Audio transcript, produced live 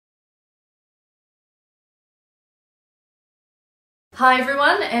Hi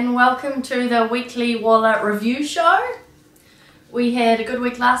everyone and welcome to the weekly Walla review show. We had a good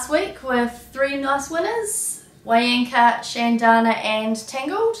week last week with three nice winners, Wayanka, Shandana and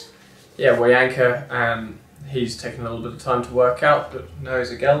Tangled. Yeah, Wayanka, he's taken a little bit of time to work out, but now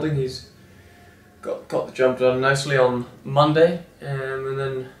he's a gelding. He's got the jump done nicely on Monday, and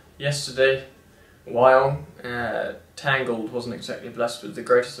then yesterday Wyong, Tangled wasn't exactly blessed with the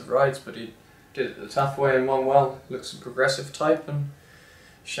greatest of rides, but he did it the tough way and won well. Looks a progressive type, and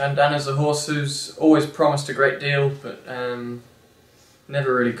Shandana's a horse who's always promised a great deal, but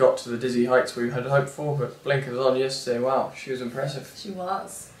never really got to the dizzy heights we had hoped for. But blinkers on yesterday, wow, she was impressive. She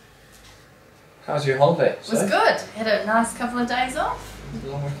was. How's your holiday? It was good. Had a nice couple of days off. A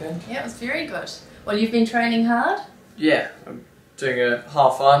long weekend? Yeah, it was very good. Well, you've been training hard? Yeah, I'm doing a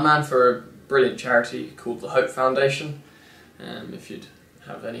half Ironman for a brilliant charity called the Hope Foundation. If you'd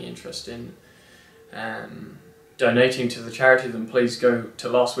have any interest in donating to the charity, then please go to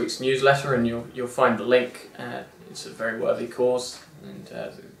last week's newsletter and you'll find the link. It's a very worthy cause, and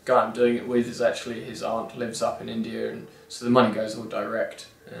the guy I'm doing it with is actually, his aunt lives up in India, and so the money goes all direct.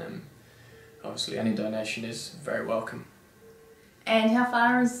 Obviously any donation is very welcome. And how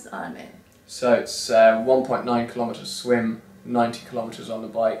far is Ironman? So it's 1.9 kilometres swim, 90 kilometres on the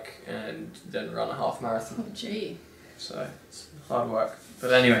bike, and then run a half marathon. Oh gee. So it's hard work,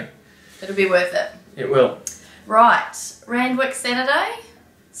 but anyway. It'll be worth it. It will. Right, Randwick Saturday,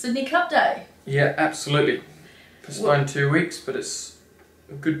 Sydney Cup Day. Yeah, absolutely. Postponed 2 weeks, but it's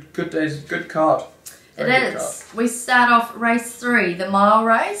a good day's good card. Very It is. We start off race 3, the mile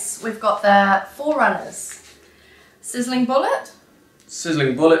race. We've got the 4 runners. Sizzling Bullet.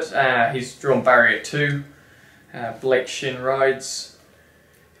 Sizzling Bullet, he's drawn barrier 2. Blake Shin rides.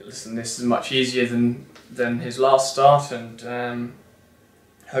 Listen, this is much easier than his last start, and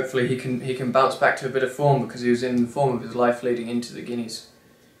hopefully he can bounce back to a bit of form, because he was in the form of his life leading into the Guineas.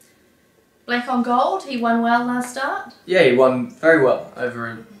 Black on Gold, he won well last start. Yeah, he won very well over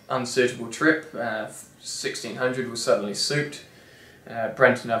an unsuitable trip. 1600 was certainly suit.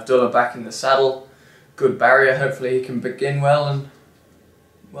 Brenton Abdullah back in the saddle. Good barrier, hopefully he can begin well, and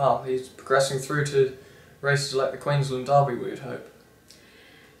well, he's progressing through to races like the Queensland Derby, we would hope.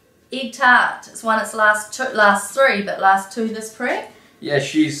 Egg Tart, it's won its last 3, but last 2 this prep. Yeah,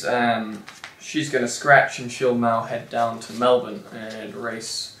 she's going to scratch, and she'll now head down to Melbourne and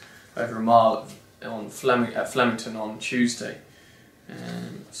race over a mile at Flemington on Tuesday.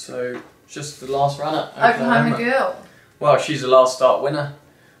 So just the last runner. Oklahoma Girl. Well, she's a last start winner.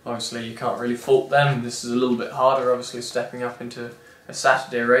 Obviously you can't really fault them. This is a little bit harder, obviously, stepping up into a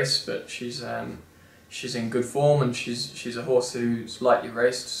Saturday race, but she's in good form, and she's a horse who's lightly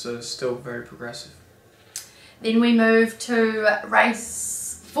raced, so still very progressive. Then we move to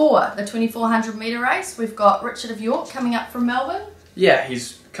race 4, the 2400 metre race. We've got Richard of York coming up from Melbourne. Yeah,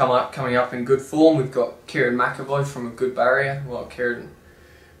 he's coming up in good form. We've got Kieran McAvoy from a good barrier. Well, Kieran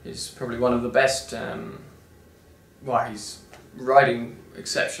is probably one of the best. He's riding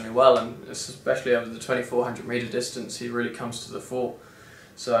exceptionally well, and especially over the 2400 metre distance, he really comes to the fore.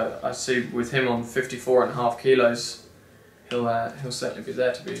 So I see with him on 54.5 kilos, he'll certainly be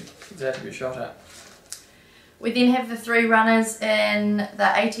there to be shot at. We then have the 3 runners in the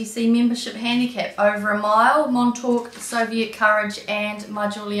ATC membership handicap over a mile, Montauk, Soviet Courage and My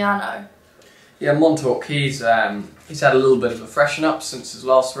Giuliano. Yeah, Montauk, he's had a little bit of a freshen up since his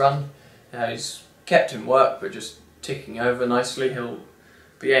last run. He's kept in work, but just ticking over nicely. He'll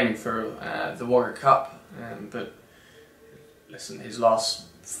be aiming for the Wagga Cup, but listen, his last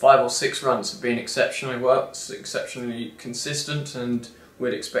 5 or 6 runs have been exceptionally consistent, and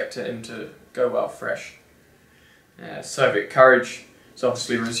we'd expect him to go well fresh. Soviet Courage is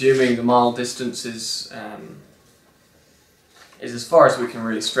obviously resuming. The mile distance is as far as we can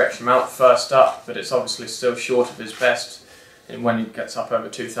really stretch him out first up, but it's obviously still short of his best, and when he gets up over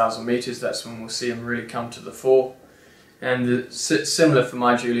 2,000 metres, that's when we'll see him really come to the fore. And similar for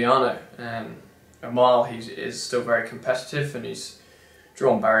My Giuliano, a mile he is still very competitive, and he's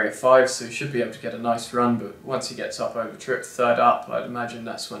drawn barrier 5, so he should be able to get a nice run, but once he gets up over trip 3rd up, I'd imagine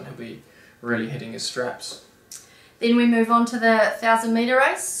that's when he'll be really hitting his straps. Then we move on to the 1000 metre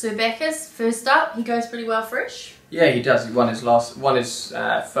race. Sir Bacchus, first up, he goes pretty well fresh. Yeah, he does. He won his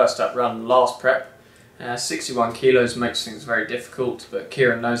first up run last prep. 61 kilos makes things very difficult, but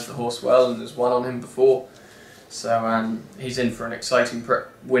Kieran knows the horse well and has won on him before. So he's in for an exciting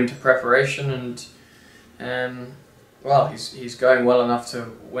winter preparation, and well, he's going well enough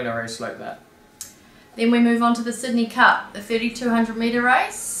to win a race like that. Then we move on to the Sydney Cup, the 3200 metre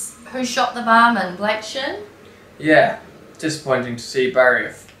race. Who shot the barman? Blake Shin? Yeah, disappointing to see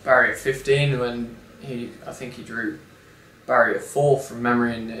barrier 15 when I think he drew barrier 4 from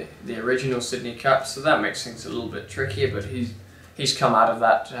memory in the original Sydney Cup, so that makes things a little bit trickier. But he's come out of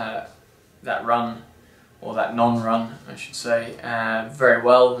that run, or that non-run, I should say, very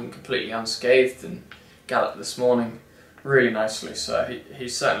well and completely unscathed, and galloped this morning really nicely. So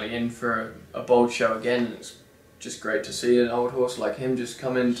he's certainly in for a bold show again, and it's just great to see an old horse like him just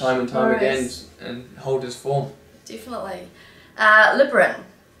come in time and time again and hold his form. Definitely.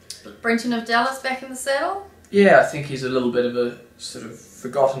 Brenton of Dallas back in the saddle? Yeah, I think he's a little bit of a sort of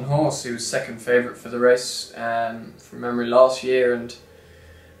forgotten horse. He was second favourite for the race from memory last year,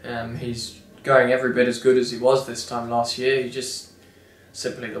 and he's going every bit as good as he was this time last year. He just,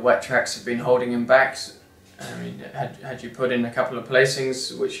 simply the wet tracks have been holding him back. I mean, had you put in a couple of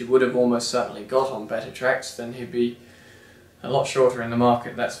placings, which he would have almost certainly got on better tracks, then he'd be a lot shorter in the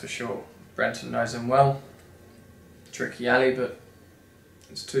market, that's for sure. Brenton knows him well. Tricky alley, but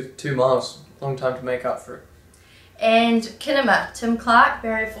it's 2 miles, long time to make up for it. And Kinema, Tim Clark,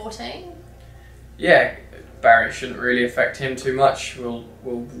 barrier 14. Yeah, barrier shouldn't really affect him too much. We'll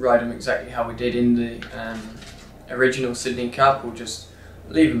ride him exactly how we did in the original Sydney Cup. We'll just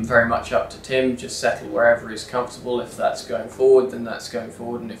leave him very much up to Tim, just settle wherever he's comfortable. If that's going forward, then that's going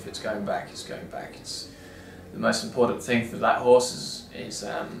forward, and if it's going back, it's going back. It's the most important thing for that horse is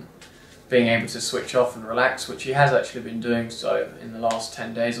being able to switch off and relax, which he has actually been doing so in the last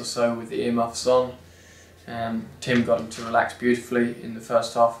 10 days or so with the earmuffs on. Tim got him to relax beautifully in the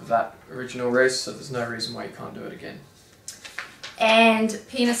first half of that original race, so there's no reason why he can't do it again. And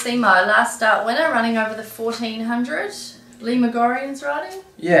Pianissimo, last start winner, running over the 1400. Lee Megorian's riding?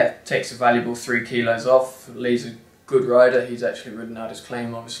 Yeah, takes a valuable 3 kilos off. Lee's a good rider. He's actually ridden out his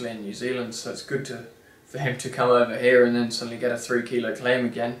claim obviously in New Zealand, so it's good for him to come over here and then suddenly get a 3 kilo claim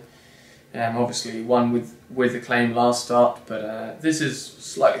again. Obviously he won with the claim last start, but this is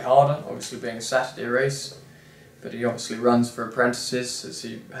slightly harder, obviously being a Saturday race. But he obviously runs for apprentices, as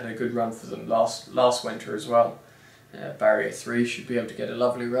he had a good run for them last winter as well. Barrier 3 should be able to get a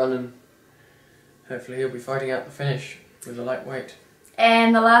lovely run, and hopefully he'll be fighting out the finish with a lightweight.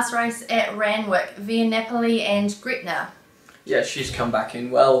 And the last race at Randwick, Via Napoli and Gretna. Yeah, she's come back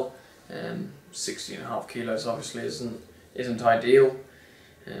in well. 60.5 kilos obviously isn't ideal.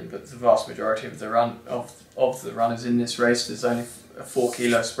 But the vast majority of the runners in this race, there's only a 4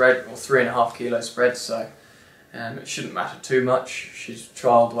 kilo spread or 3.5 kilo spread, so it shouldn't matter too much. She's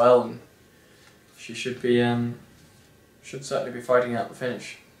trialled well, and she should certainly be fighting out the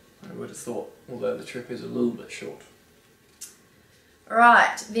finish, I would have thought, although the trip is a little bit short.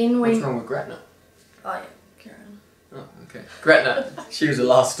 Right, then we... What's wrong with Gretna? Oh yeah, Karen. Oh, okay. Gretna, she was a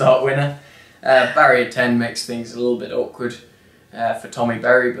last start winner. Barrier 10 makes things a little bit awkward for Tommy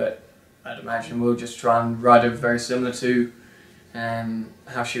Berry, but I'd imagine we'll just try and ride her very similar to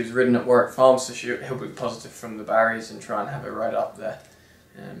how she was ridden at Warwick Farm, so he'll be positive from the barriers and try and have her right up there.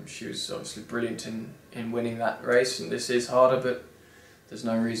 She was obviously brilliant in winning that race, and this is harder, but there's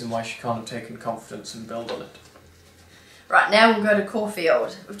no reason why she can't have taken confidence and build on it. Right, now we'll go to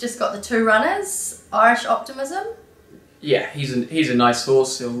Caulfield. We've just got the 2 runners. Irish Optimism. Yeah, he's a nice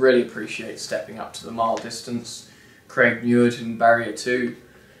horse. He'll really appreciate stepping up to the mile distance. Craig Newart in barrier 2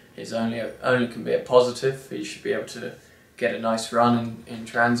 is only can be a positive. He should be able to get a nice run in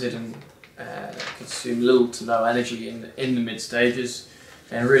transit and consume little to no energy in the mid stages,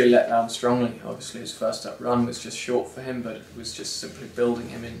 and really let down strongly. Obviously his first up run was just short for him, but it was just simply building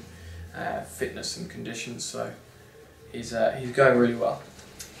him in fitness and conditions, so he's going really well.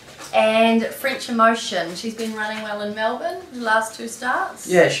 And French Emotion, she's been running well in Melbourne the last 2 starts.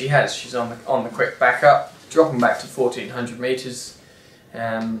 Yeah, she has. She's on the quick backup, dropping back to 1400 metres.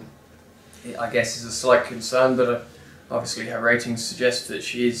 I guess is a slight concern, but obviously her ratings suggest that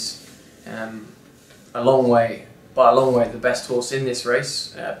she is by a long way the best horse in this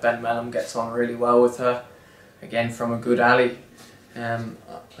race. Ben Mellum gets on really well with her, again from a good alley.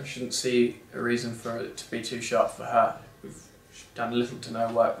 I shouldn't see a reason for it to be too sharp for her. We've done little to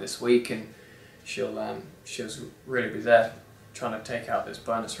no work this week, and she'll really be there trying to take out this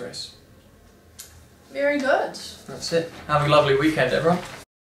bonus race. Very good. That's it. Have a lovely weekend, everyone.